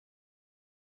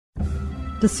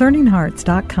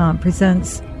DiscerningHearts.com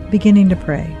presents Beginning to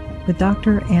Pray with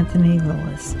Dr. Anthony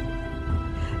Lilles.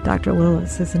 Dr.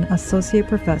 Lilles is an associate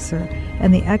professor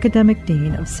and the academic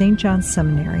dean of St. John's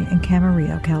Seminary in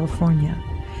Camarillo, California,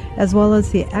 as well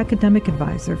as the academic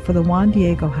advisor for the Juan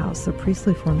Diego House of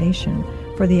Priestly Formation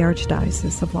for the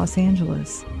Archdiocese of Los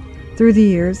Angeles. Through the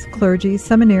years, clergy,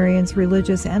 seminarians,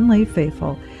 religious, and lay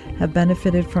faithful have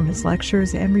benefited from his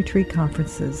lectures and retreat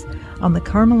conferences on the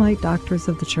Carmelite doctors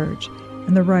of the Church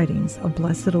and the writings of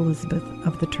Blessed Elizabeth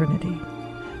of the Trinity.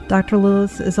 Dr.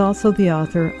 Lilles is also the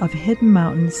author of Hidden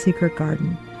Mountain's Secret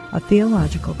Garden, a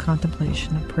theological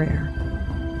contemplation of prayer.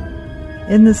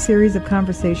 In this series of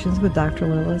conversations with Dr.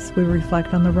 Lilles, we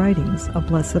reflect on the writings of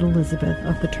Blessed Elizabeth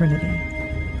of the Trinity.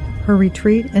 Her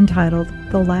retreat, entitled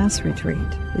The Last Retreat,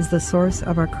 is the source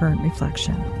of our current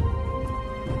reflection.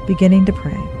 Beginning to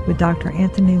Pray with Dr.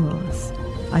 Anthony Lilles.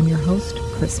 I'm your host,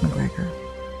 Chris McGregor.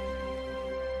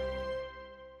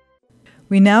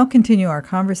 We now continue our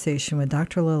conversation with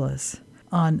Dr. Lilles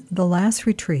on The Last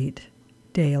Retreat,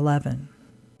 Day 11.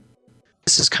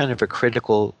 This is kind of a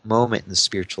critical moment in the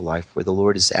spiritual life where the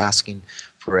Lord is asking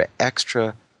for an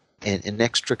extra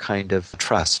kind of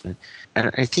trust. And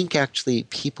I think actually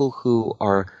people who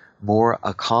are more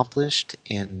accomplished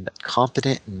and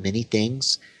competent in many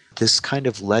things, this kind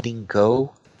of letting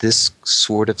go, this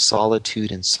sort of solitude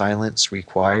and silence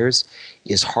requires,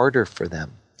 is harder for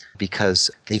them, because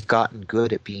they've gotten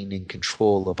good at being in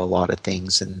control of a lot of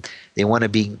things, and they want to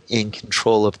be in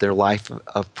control of their life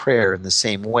of prayer in the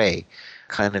same way,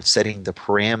 kind of setting the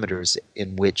parameters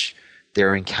in which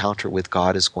their encounter with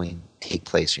God is going to take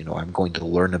place. You know, I'm going to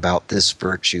learn about this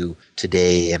virtue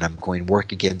today, and I'm going to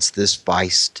work against this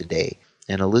vice today.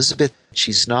 And Elizabeth,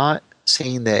 she's not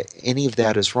saying that any of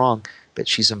that is wrong, but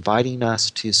she's inviting us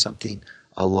to something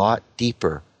a lot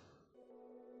deeper.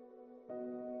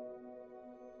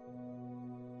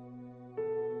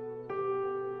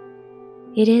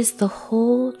 It is the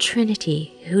whole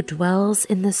Trinity who dwells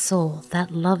in the soul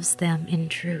that loves them in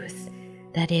truth,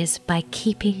 that is, by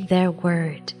keeping their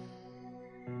word.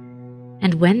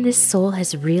 And when this soul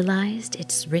has realized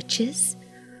its riches,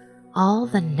 all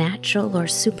the natural or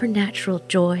supernatural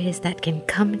joys that can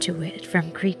come to it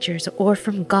from creatures or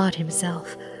from God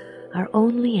Himself are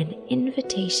only an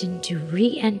invitation to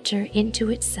re-enter into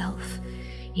itself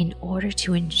in order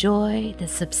to enjoy the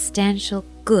substantial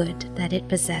good that it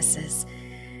possesses,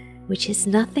 which is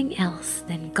nothing else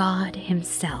than God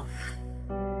Himself.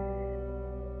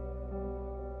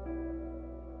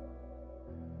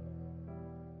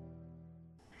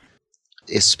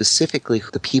 Specifically,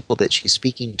 the people that she's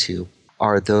speaking to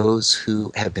are those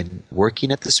who have been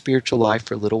working at the spiritual life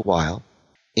for a little while,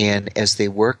 and as they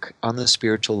work on the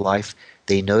spiritual life,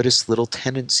 they notice little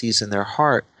tendencies in their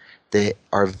heart that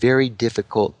are very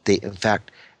difficult. They, in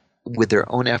fact, with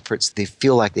their own efforts, they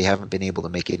feel like they haven't been able to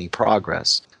make any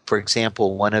progress. For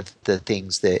example, one of the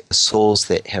things that souls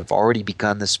that have already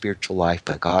begun the spiritual life,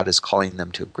 but God is calling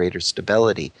them to greater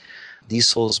stability, these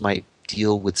souls might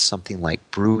deal with something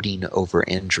like brooding over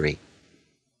injury.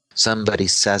 Somebody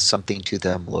says something to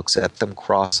them, looks at them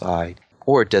cross-eyed,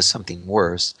 or does something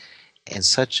worse, and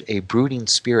such a brooding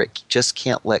spirit just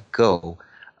can't let go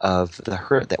of the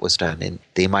hurt that was done. And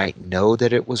they might know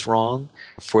that it was wrong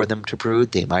for them to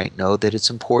brood. They might know that it's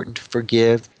important to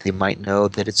forgive. They might know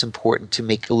that it's important to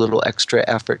make a little extra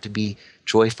effort to be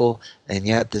joyful, and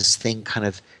yet this thing kind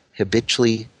of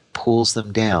habitually pulls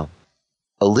them down.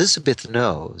 Elizabeth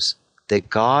knows that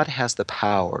God has the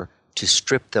power to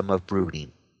strip them of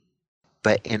brooding.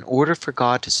 But in order for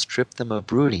God to strip them of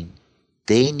brooding,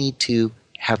 they need to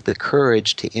have the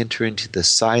courage to enter into the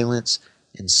silence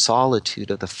and solitude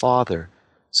of the Father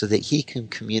so that He can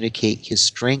communicate His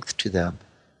strength to them.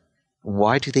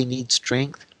 Why do they need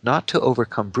strength? Not to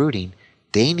overcome brooding.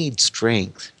 They need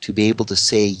strength to be able to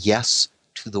say yes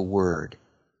to the Word.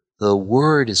 The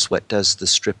Word is what does the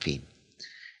stripping.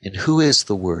 And who is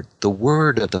the Word? The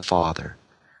Word of the Father.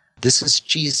 This is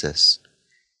Jesus.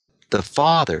 The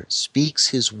Father speaks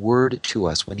His Word to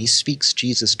us. When He speaks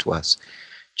Jesus to us,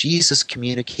 Jesus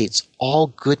communicates all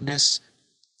goodness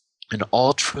and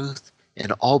all truth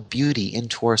and all beauty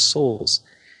into our souls.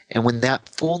 And when that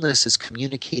fullness is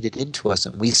communicated into us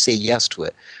and we say yes to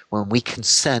it, when we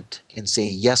consent and say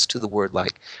yes to the Word,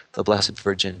 like the Blessed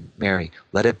Virgin Mary,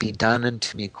 let it be done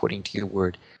unto me according to your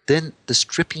word, then the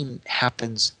stripping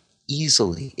happens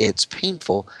easily. It's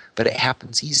painful, but it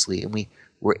happens easily. And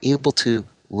we're able to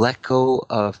let go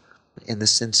of, in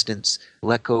this instance,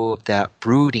 let go of that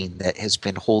brooding that has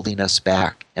been holding us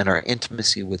back in our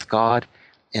intimacy with God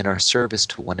and our service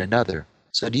to one another.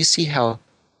 So do you see how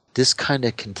this kind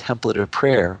of contemplative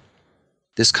prayer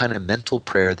This kind of mental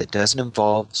prayer that doesn't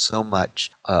involve so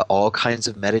much all kinds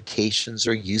of meditations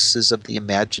or uses of the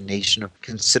imagination or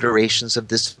considerations of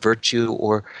this virtue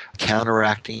or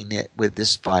counteracting it with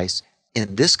this vice.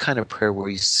 In this kind of prayer where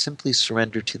you simply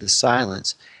surrender to the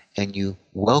silence and you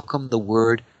welcome the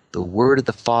word of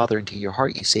the Father into your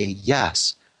heart, you say,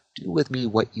 yes, do with me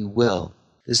what you will.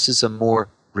 This is a more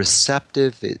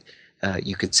receptive,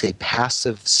 you could say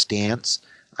passive stance.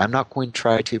 I'm not going to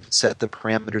try to set the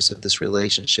parameters of this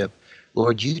relationship.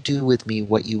 Lord, you do with me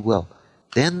what you will.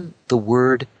 Then the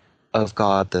Word of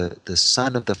God, the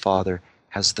Son of the Father,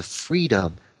 has the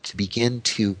freedom to begin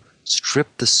to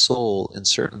strip the soul in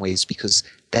certain ways, because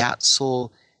that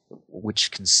soul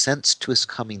which consents to his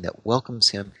coming, that welcomes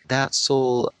him, that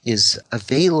soul is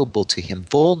available to him,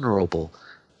 vulnerable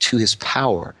to his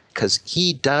power, because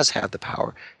he does have the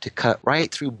power to cut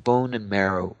right through bone and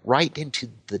marrow, right into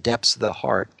the depths of the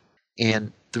heart.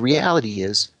 And the reality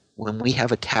is, when we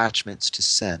have attachments to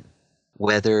sin,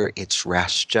 whether it's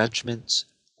rash judgments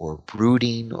or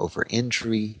brooding over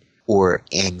injury or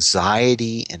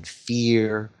anxiety and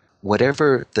fear,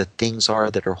 whatever the things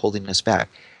are that are holding us back,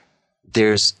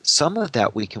 there's some of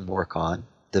that we can work on,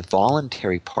 the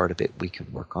voluntary part of it we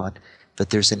can work on, but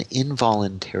there's an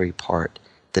involuntary part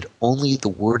that only the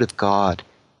Word of God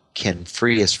can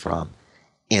free us from.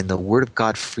 And the Word of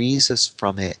God frees us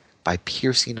from it by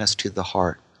piercing us to the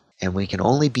heart. And we can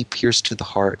only be pierced to the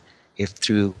heart if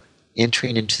through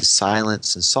entering into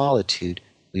silence and solitude,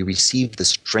 we receive the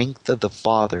strength of the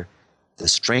Father, the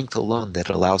strength alone that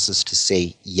allows us to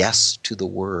say yes to the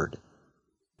Word.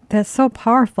 That's so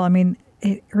powerful. I mean,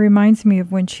 it reminds me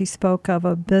of when she spoke of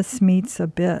abyss meets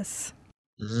abyss.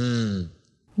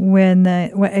 When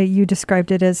you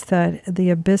described it as the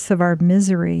abyss of our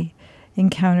misery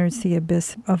encounters the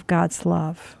abyss of God's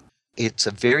love. It's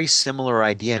a very similar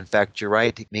idea. In fact, you're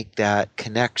right to make that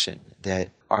connection, that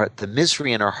the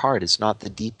misery in our heart is not the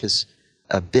deepest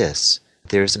abyss.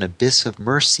 There's an abyss of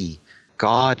mercy.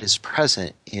 God is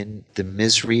present in the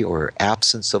misery or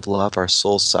absence of love our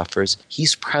soul suffers.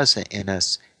 He's present in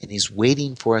us, and He's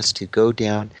waiting for us to go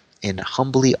down and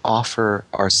humbly offer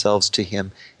ourselves to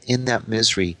Him in that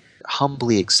misery,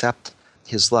 humbly accept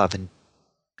His love. And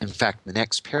in fact, the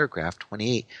next paragraph,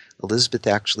 28, Elizabeth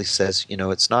actually says,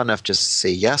 it's not enough just to say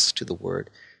yes to the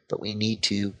Word, but we need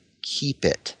to keep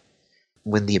it.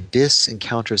 When the abyss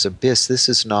encounters abyss, this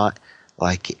is not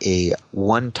like a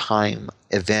one-time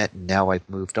event and now I've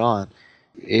moved on.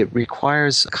 It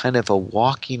requires kind of a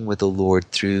walking with the Lord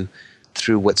through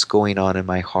what's going on in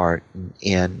my heart,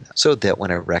 and so that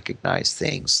when I recognize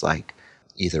things like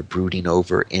either brooding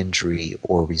over injury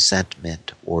or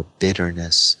resentment or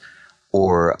bitterness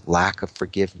or lack of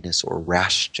forgiveness or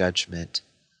rash judgment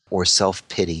or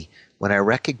self-pity, when I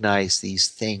recognize these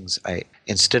things,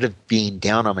 instead of being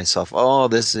down on myself,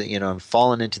 this is, I'm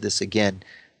falling into this again,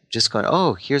 just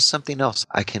going, here's something else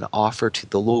I can offer to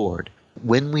the Lord.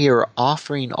 When we are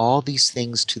offering all these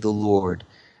things to the Lord,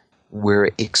 we're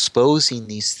exposing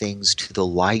these things to the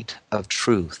light of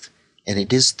truth. And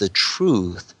it is the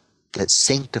truth that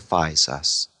sanctifies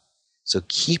us. So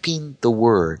keeping the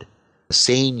Word,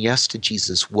 saying yes to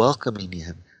Jesus, welcoming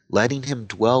Him, letting Him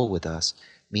dwell with us,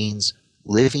 means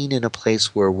living in a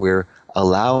place where we're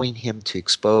allowing Him to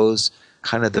expose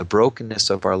kind of the brokenness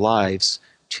of our lives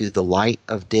to the light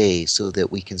of day so that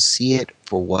we can see it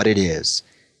for what it is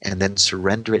and then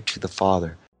surrender it to the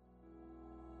Father.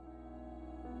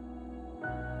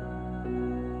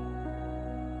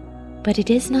 But it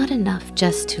is not enough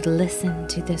just to listen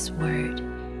to this word.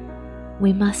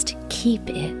 We must keep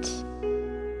it.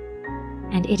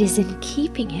 And it is in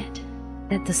keeping it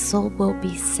that the soul will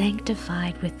be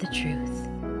sanctified with the truth.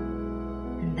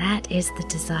 And that is the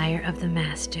desire of the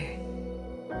Master.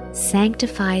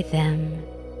 Sanctify them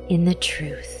in the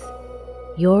truth.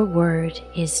 Your word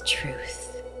is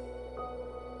truth.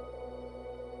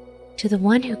 To the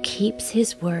one who keeps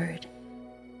his word,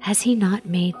 has he not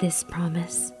made this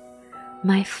promise?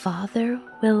 My Father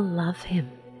will love him,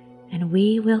 and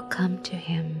we will come to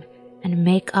him and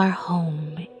make our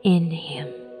home in him.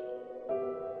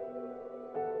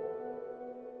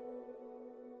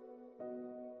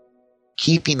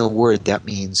 Keeping the word, that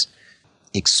means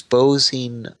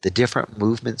exposing the different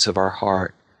movements of our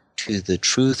heart to the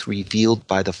truth revealed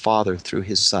by the Father through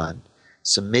His Son,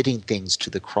 submitting things to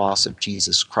the cross of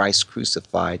Jesus Christ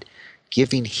crucified,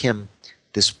 giving Him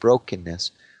this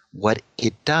brokenness. What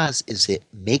it does is it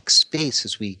makes space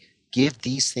as we give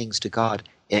these things to God,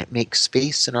 and it makes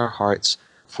space in our hearts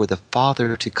for the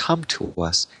Father to come to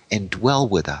us and dwell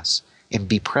with us and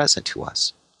be present to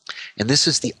us. And this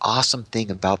is the awesome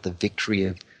thing about the victory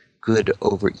of good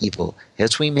over evil.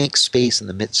 As we make space in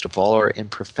the midst of all our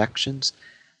imperfections,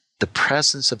 the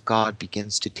presence of God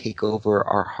begins to take over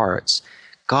our hearts.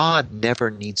 God never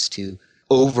needs to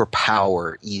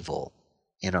overpower evil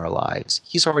in our lives.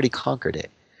 He's already conquered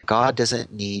it. God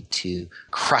doesn't need to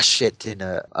crush it in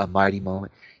a mighty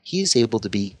moment. He's able to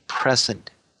be present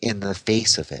in the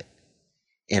face of it.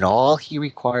 And all he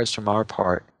requires from our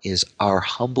part is our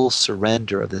humble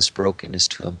surrender of this brokenness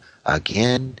to him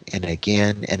again and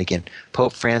again and again.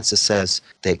 Pope Francis says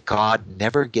that God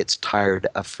never gets tired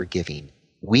of forgiving.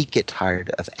 We get tired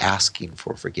of asking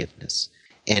for forgiveness.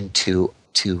 And to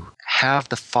have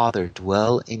the Father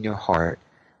dwell in your heart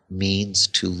means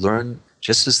to learn,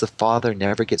 just as the Father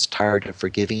never gets tired of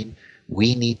forgiving,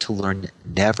 we need to learn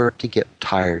never to get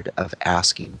tired of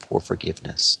asking for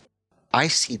forgiveness. I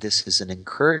see this as an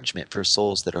encouragement for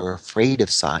souls that are afraid of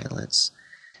silence.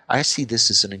 I see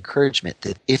this as an encouragement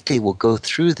that if they will go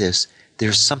through this,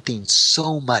 there's something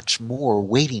so much more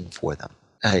waiting for them.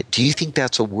 Do you think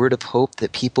that's a word of hope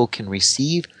that people can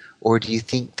receive? Or do you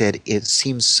think that it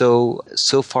seems so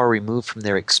far removed from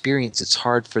their experience, it's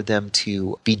hard for them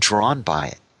to be drawn by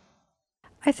it?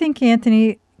 I think,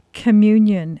 Anthony,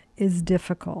 communion is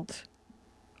difficult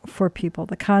for people.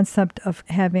 The concept of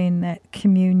having that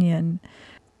communion.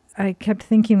 I kept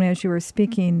thinking as you were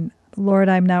speaking, Lord,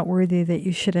 I'm not worthy that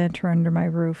you should enter under my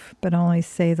roof, but only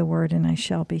say the word and I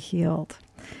shall be healed.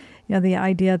 You know, the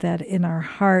idea that in our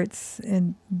hearts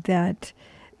and that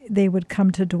they would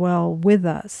come to dwell with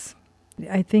us.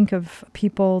 I think of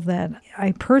people that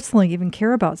I personally even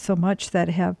care about so much that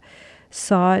have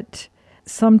sought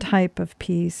some type of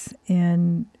peace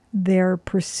in their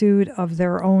pursuit of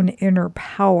their own inner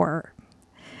power.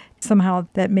 Somehow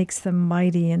that makes them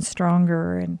mighty and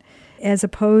stronger, and as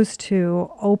opposed to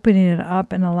opening it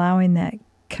up and allowing that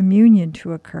communion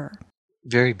to occur.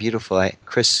 Very beautiful.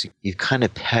 Chris, you kind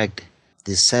of pegged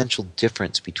the essential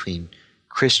difference between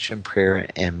Christian prayer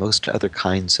and most other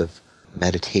kinds of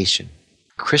meditation.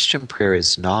 Christian prayer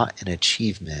is not an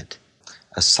achievement,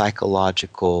 a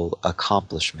psychological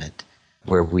accomplishment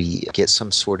where we get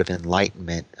some sort of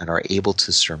enlightenment and are able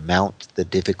to surmount the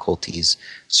difficulties,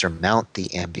 surmount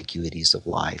the ambiguities of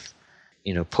life.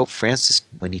 You know, Pope Francis,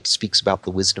 when he speaks about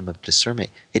the wisdom of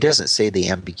discernment, he doesn't say the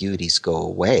ambiguities go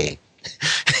away.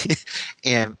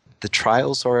 And the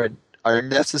trials are a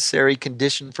necessary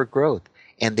condition for growth.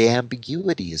 And the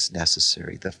ambiguity is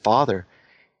necessary. The Father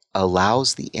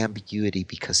allows the ambiguity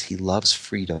because he loves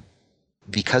freedom.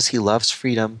 Because he loves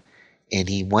freedom, and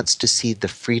he wants to see the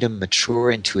freedom mature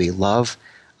into a love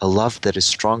that is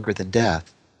stronger than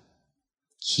death.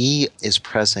 He is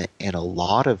present in a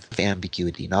lot of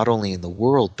ambiguity, not only in the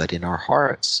world, but in our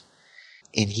hearts.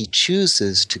 And he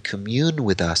chooses to commune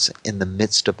with us in the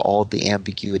midst of all the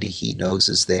ambiguity he knows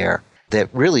is there,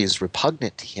 that really is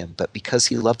repugnant to him. But because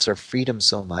he loves our freedom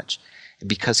so much, and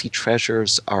because he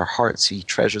treasures our hearts, he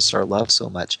treasures our love so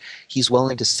much, he's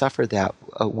willing to suffer that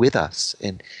with us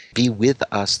and be with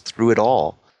us through it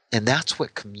all. And that's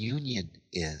what communion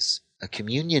is. A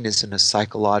communion isn't a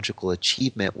psychological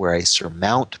achievement where I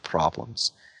surmount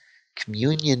problems.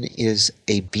 Communion is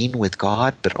a being with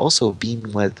God, but also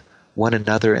being with one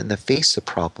another in the face of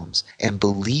problems and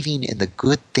believing in the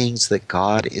good things that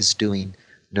God is doing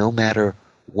no matter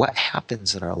what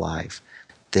happens in our life.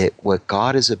 That what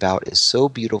God is about is so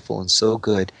beautiful and so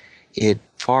good, it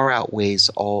far outweighs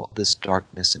all this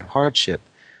darkness and hardship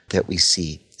that we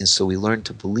see. And so we learn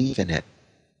to believe in it.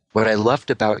 What I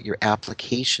loved about your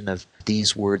application of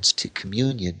these words to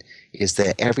communion is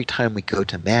that every time we go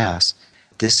to Mass,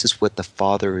 this is what the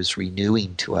Father is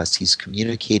renewing to us. He's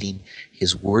communicating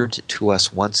his word to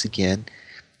us once again,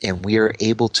 and we are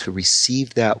able to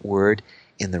receive that word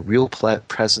in the real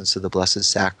presence of the Blessed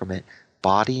Sacrament,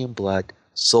 body and blood,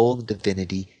 soul and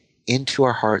divinity, into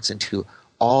our hearts, into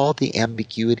all the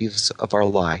ambiguities of our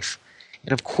life.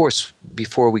 And of course,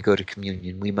 before we go to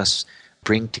communion, we must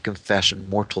bring to confession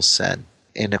mortal sin.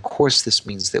 And of course, this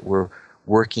means that we're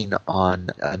working on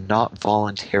not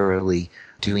voluntarily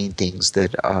doing things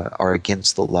that are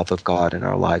against the love of God in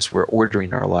our lives. We're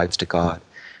ordering our lives to God.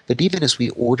 But even as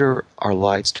we order our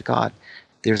lives to God,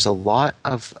 there's a lot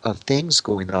of things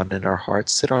going on in our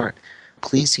hearts that aren't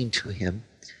pleasing to him,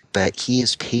 but he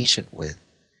is patient with,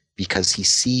 because he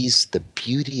sees the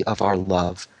beauty of our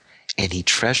love and he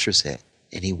treasures it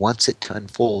and he wants it to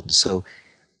unfold.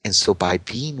 And so by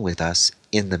being with us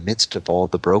in the midst of all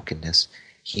the brokenness,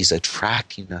 he's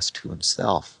attracting us to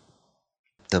himself.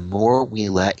 The more we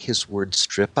let his word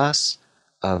strip us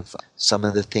of some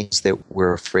of the things that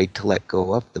we're afraid to let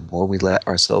go of, the more we let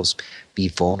ourselves be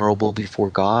vulnerable before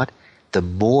God, the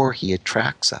more he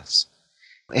attracts us.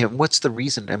 And what's the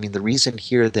reason? I mean, the reason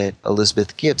here that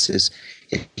Elizabeth gives is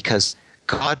because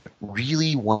God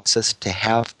really wants us to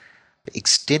have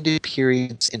extended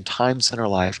periods and times in our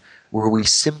life where we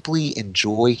simply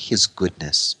enjoy His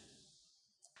goodness.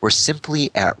 We're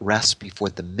simply at rest before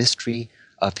the mystery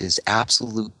of His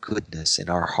absolute goodness in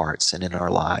our hearts and in our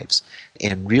lives,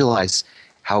 and realize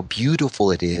how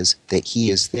beautiful it is that He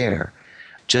is there.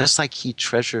 Just like He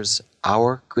treasures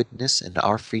our goodness and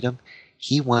our freedom,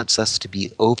 He wants us to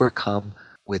be overcome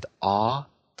with awe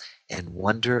and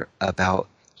wonder about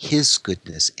His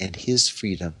goodness and His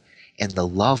freedom and the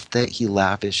love that He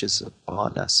lavishes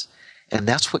upon us. And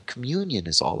that's what communion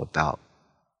is all about.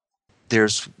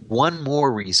 There's one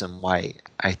more reason why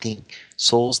I think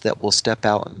souls that will step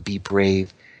out and be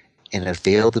brave and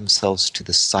avail themselves to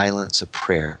the silence of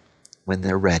prayer when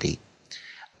they're ready.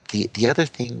 The other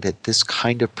thing that this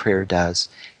kind of prayer does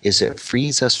is it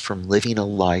frees us from living a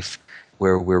life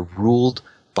where we're ruled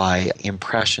by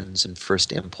impressions and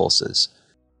first impulses.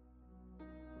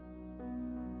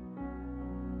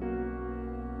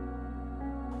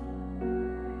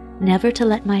 Never to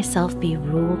let myself be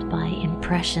ruled by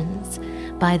impressions,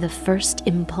 by the first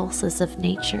impulses of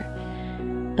nature,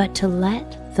 but to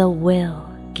let the will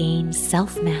gain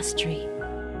self-mastery.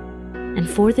 And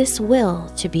for this will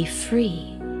to be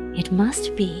free, it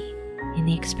must be, in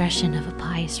the expression of a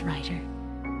pious writer,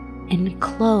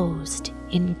 enclosed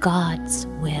in God's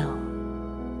will.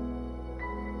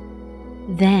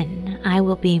 Then I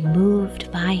will be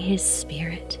moved by His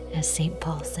Spirit, as St.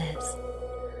 Paul says.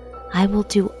 I will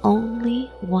do only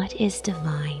what is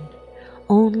divine,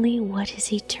 only what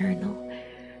is eternal,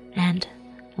 and,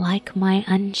 like my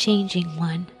unchanging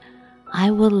One,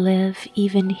 I will live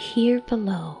even here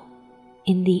below,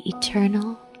 in the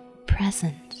eternal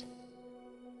present.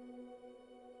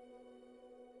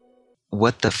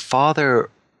 What the Father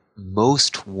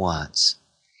most wants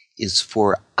is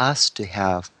for us to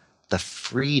have the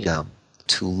freedom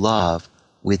to love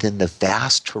within the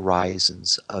vast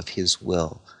horizons of His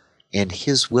will. And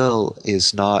His will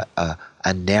is not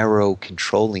a narrow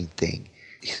controlling thing.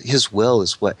 His will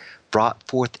is what brought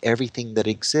forth everything that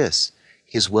exists.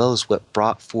 His will is what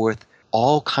brought forth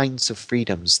all kinds of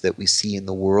freedoms that we see in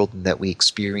the world and that we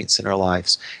experience in our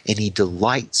lives. And He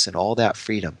delights in all that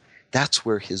freedom. That's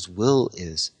where His will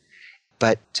is.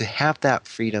 But to have that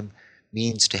freedom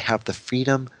means to have the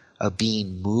freedom of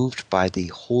being moved by the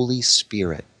Holy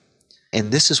Spirit.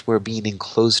 And this is where being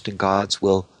enclosed in God's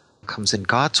will comes in.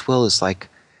 God's will is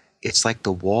it's like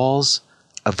the walls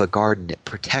of a garden. It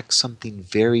protects something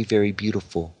very, very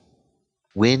beautiful.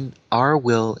 When our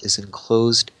will is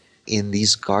enclosed in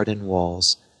these garden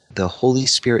walls, the Holy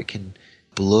Spirit can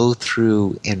blow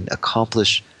through and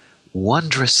accomplish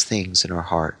wondrous things in our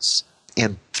hearts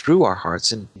and through our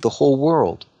hearts in the whole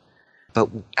world. But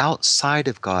outside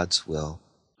of God's will,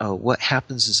 what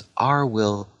happens is our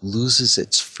will loses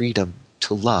its freedom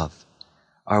to love.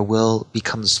 Our will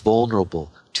becomes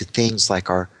vulnerable to things like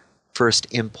our first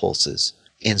impulses.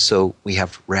 And so we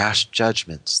have rash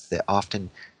judgments that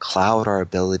often cloud our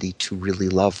ability to really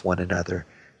love one another,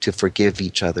 to forgive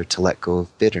each other, to let go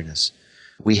of bitterness.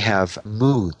 We have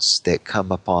moods that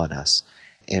come upon us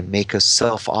and make us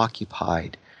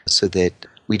self-occupied so that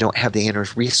we don't have the inner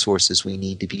resources we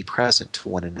need to be present to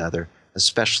one another,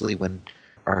 especially when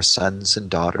our sons and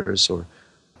daughters or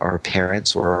our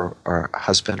parents or our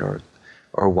husband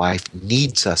or wife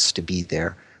needs us to be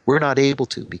there. We're not able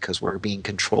to because we're being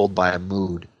controlled by a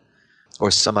mood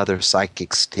or some other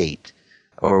psychic state.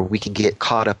 Or we can get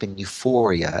caught up in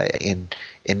euphoria and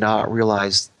not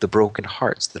realize the broken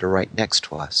hearts that are right next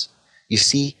to us. You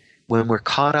see, when we're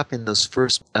caught up in those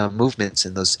first movements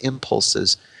and those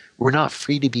impulses, we're not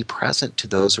free to be present to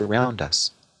those around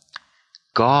us.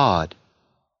 God,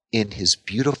 in His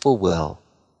beautiful will,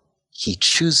 He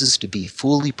chooses to be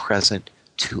fully present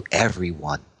to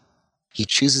everyone. He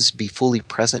chooses to be fully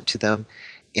present to them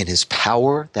in His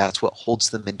power. That's what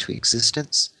holds them into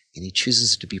existence. And He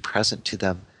chooses to be present to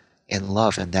them in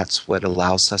love. And that's what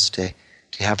allows us to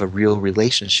have a real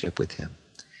relationship with Him.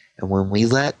 And when we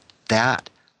let that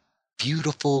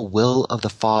beautiful will of the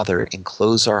Father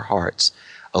enclose our hearts,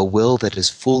 a will that is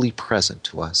fully present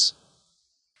to us,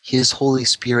 His Holy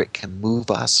Spirit can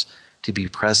move us to be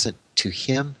present to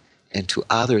Him and to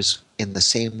others in the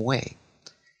same way.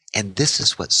 And this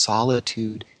is what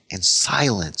solitude and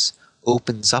silence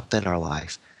opens up in our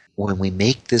life. When we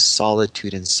make this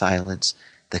solitude and silence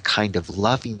the kind of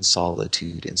loving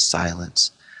solitude and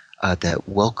silence that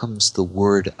welcomes the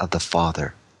word of the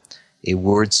Father, a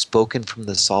word spoken from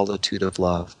the solitude of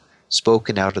love,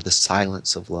 spoken out of the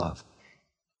silence of love.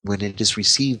 When it is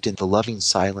received in the loving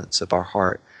silence of our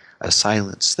heart, a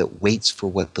silence that waits for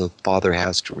what the Father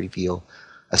has to reveal,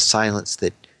 a silence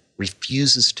that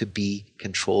refuses to be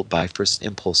controlled by first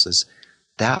impulses,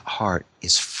 that heart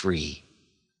is free.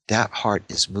 That heart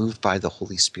is moved by the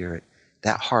Holy Spirit.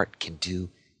 That heart can do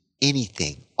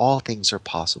anything. All things are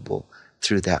possible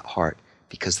through that heart,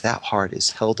 because that heart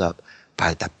is held up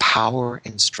by the power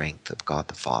and strength of God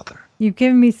the Father. You've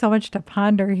given me so much to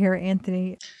ponder here,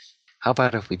 Anthony. How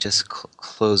about if we just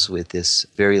close with this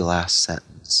very last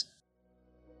sentence?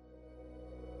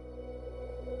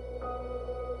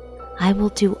 I will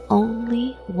do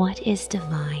only what is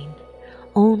divine,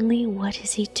 only what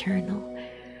is eternal,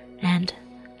 and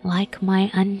like my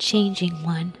unchanging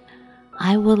one,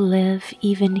 I will live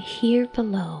even here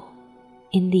below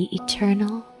in the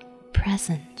eternal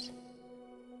present.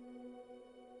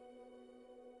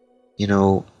 You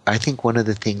know, I think one of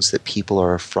the things that people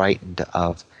are frightened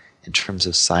of in terms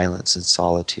of silence and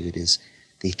solitude is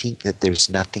they think that there's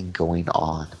nothing going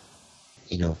on.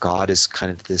 You know, God is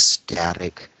kind of this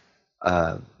static,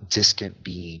 distant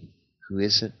being who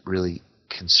isn't really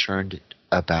concerned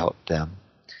about them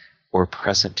or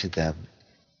present to them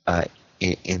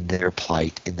in their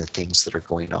plight, in the things that are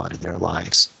going on in their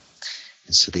lives.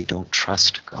 And so they don't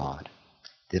trust God.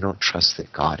 They don't trust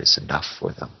that God is enough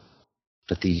for them.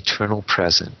 But the eternal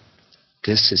present,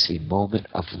 this is a moment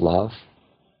of love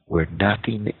where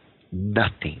nothing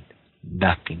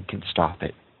can stop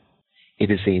it. It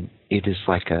is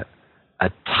like a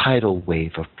tidal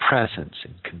wave of presence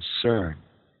and concern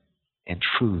and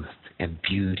truth and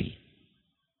beauty.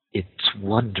 It's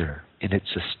wonder, and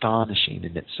it's astonishing,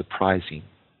 and it's surprising.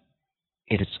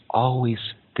 And it's always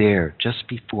there, just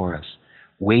before us,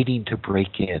 waiting to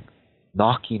break in,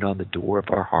 knocking on the door of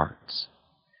our hearts.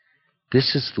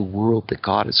 This is the world that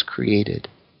God has created.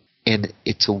 And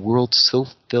it's a world so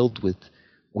filled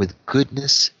with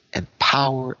goodness and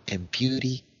power and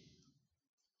beauty.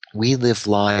 We live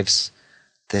lives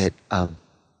that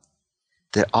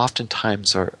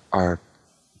oftentimes are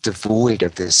devoid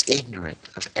of this, ignorant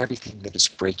of everything that is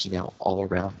breaking out all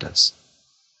around us.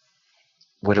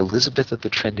 What Elizabeth of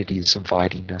the Trinity is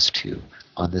inviting us to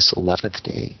on this 11th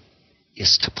day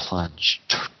is to plunge,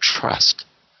 to trust,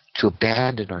 to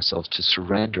abandon ourselves, to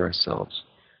surrender ourselves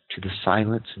to the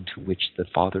silence into which the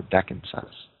Father beckons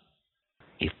us.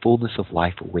 A fullness of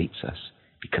life awaits us,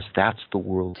 because that's the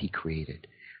world He created.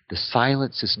 The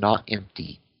silence is not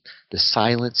empty. The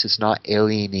silence is not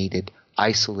alienated,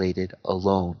 isolated,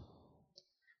 alone.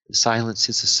 The silence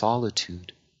is a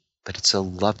solitude, but it's a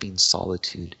loving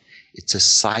solitude. It's a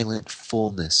silent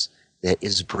fullness that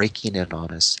is breaking in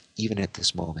on us even at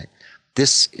this moment.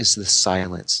 This is the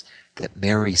silence that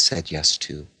Mary said yes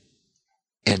to.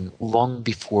 And long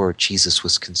before Jesus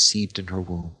was conceived in her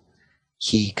womb,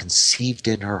 He conceived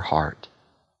in her heart.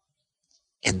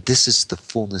 And this is the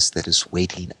fullness that is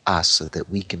waiting us so that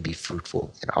we can be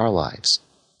fruitful in our lives.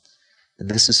 And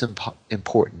this is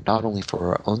important not only for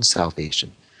our own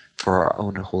salvation, for our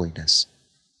own holiness,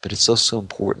 but it's also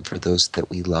important for those that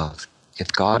we love.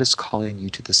 If God is calling you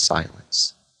to the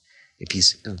silence, if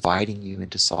He's inviting you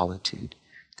into solitude,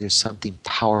 there's something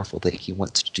powerful that He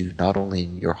wants to do not only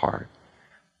in your heart,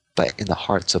 but in the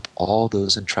hearts of all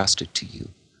those entrusted to you.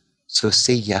 So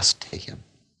say yes to Him.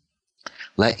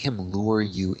 Let Him lure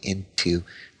you into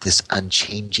this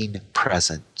unchanging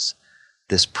presence,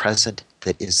 this present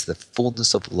that is the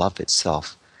fullness of love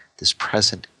itself, this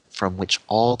present from which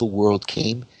all the world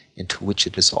came and to which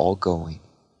it is all going.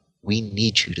 We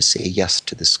need you to say yes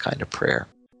to this kind of prayer.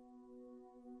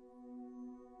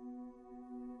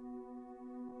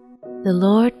 The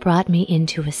Lord brought me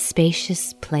into a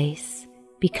spacious place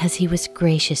because He was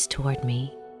gracious toward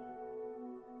me.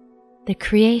 The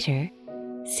Creator,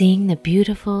 seeing the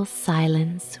beautiful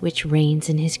silence which reigns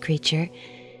in His creature,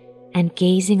 and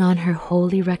gazing on her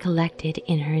wholly recollected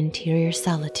in her interior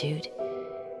solitude,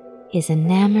 is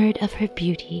enamored of her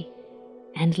beauty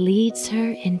and leads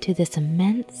her into this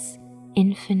immense,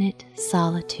 infinite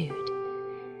solitude,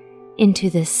 into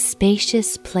this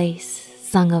spacious place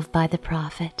sung of by the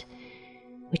prophet,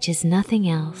 which is nothing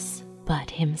else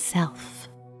but Himself.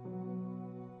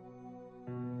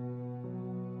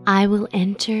 I will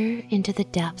enter into the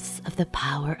depths of the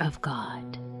power of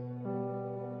God.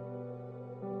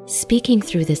 Speaking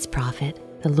through this prophet,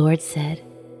 the Lord said,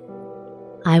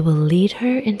 I will lead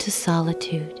her into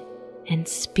solitude and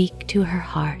speak to her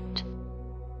heart.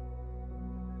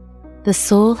 The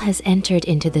soul has entered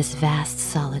into this vast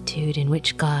solitude in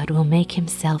which God will make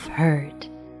Himself heard.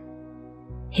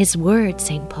 His word,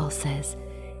 St. Paul says,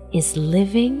 is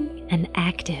living and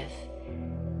active,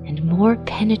 and more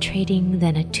penetrating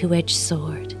than a two-edged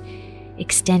sword,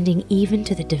 extending even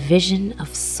to the division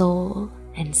of soul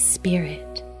and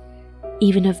spirit,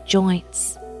 even of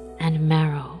joints and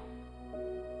marrow.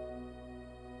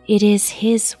 It is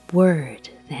His word,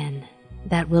 then,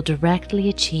 that will directly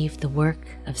achieve the work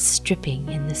of stripping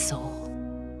in the soul.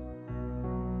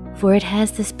 For it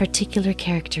has this particular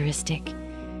characteristic,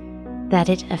 that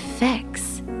it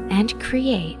affects and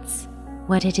creates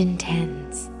what it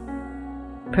intends,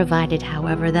 provided,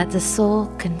 however, that the soul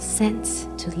consents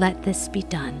to let this be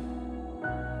done.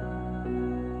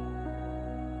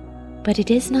 But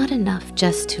it is not enough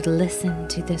just to listen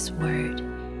to this word.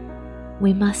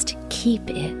 We must keep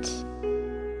it.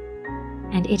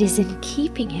 And it is in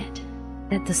keeping it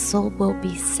that the soul will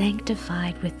be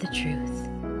sanctified with the truth.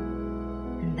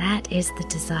 And that is the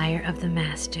desire of the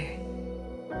Master.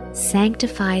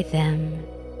 Sanctify them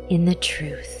in the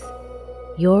truth.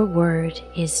 Your word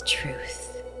is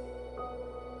truth.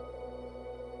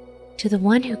 To the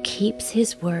one who keeps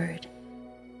his word,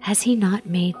 has he not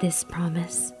made this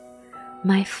promise?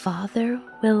 My Father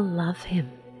will love him,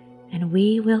 and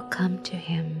we will come to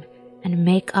him and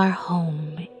make our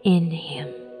home in him.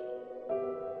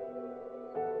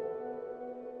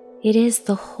 It is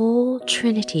the whole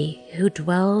Trinity who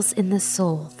dwells in the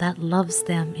soul that loves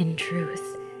them in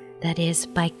truth, that is,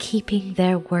 by keeping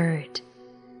their word.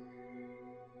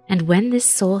 And when this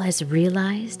soul has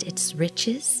realized its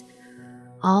riches,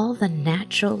 all the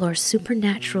natural or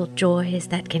supernatural joys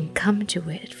that can come to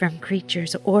it from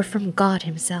creatures or from God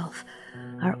Himself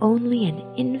are only an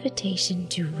invitation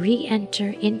to re-enter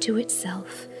into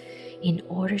itself in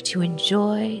order to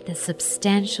enjoy the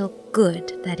substantial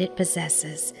good that it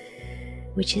possesses,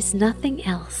 which is nothing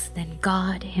else than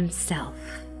God Himself.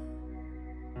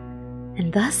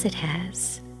 And thus it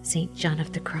has, St. John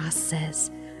of the Cross says,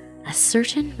 a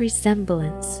certain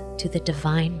resemblance to the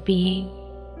divine being.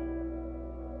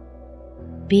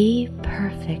 Be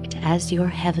perfect as your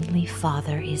heavenly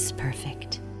Father is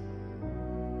perfect.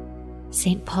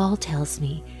 St. Paul tells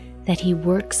me that he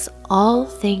works all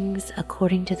things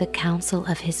according to the counsel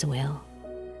of his will,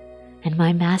 and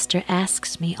my Master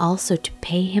asks me also to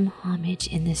pay him homage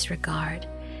in this regard,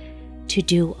 to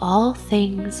do all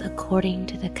things according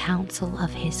to the counsel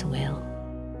of his will.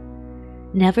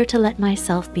 Never to let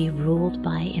myself be ruled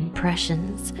by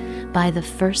impressions, by the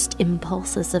first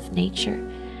impulses of nature,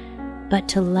 but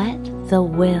to let the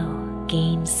will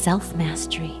gain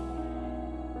self-mastery.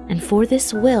 And for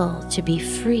this will to be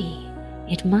free,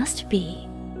 it must be,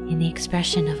 in the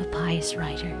expression of a pious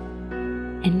writer,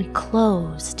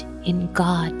 enclosed in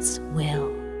God's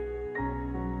will.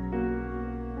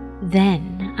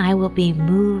 Then I will be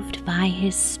moved by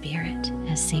His Spirit,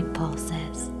 as St. Paul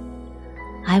says.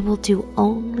 I will do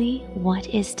only what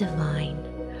is divine,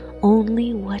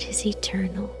 only what is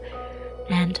eternal,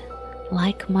 and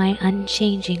like my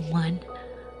unchanging one,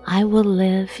 I will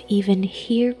live even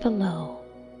here below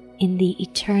in the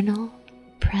eternal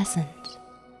present.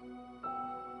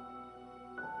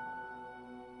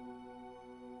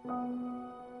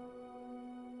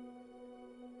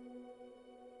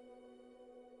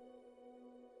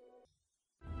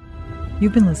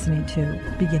 You've been listening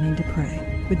to Beginning to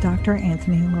Pray with Dr.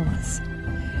 Anthony Lilles.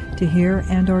 To hear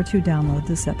and or to download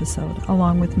this episode,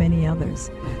 along with many others,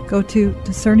 go to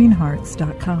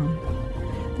discerninghearts.com.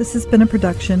 This has been a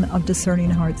production of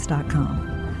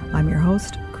discerninghearts.com. I'm your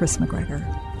host, Chris McGregor.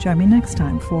 Join me next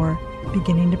time for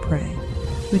Beginning to Pray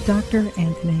with Dr.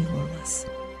 Anthony Lilles.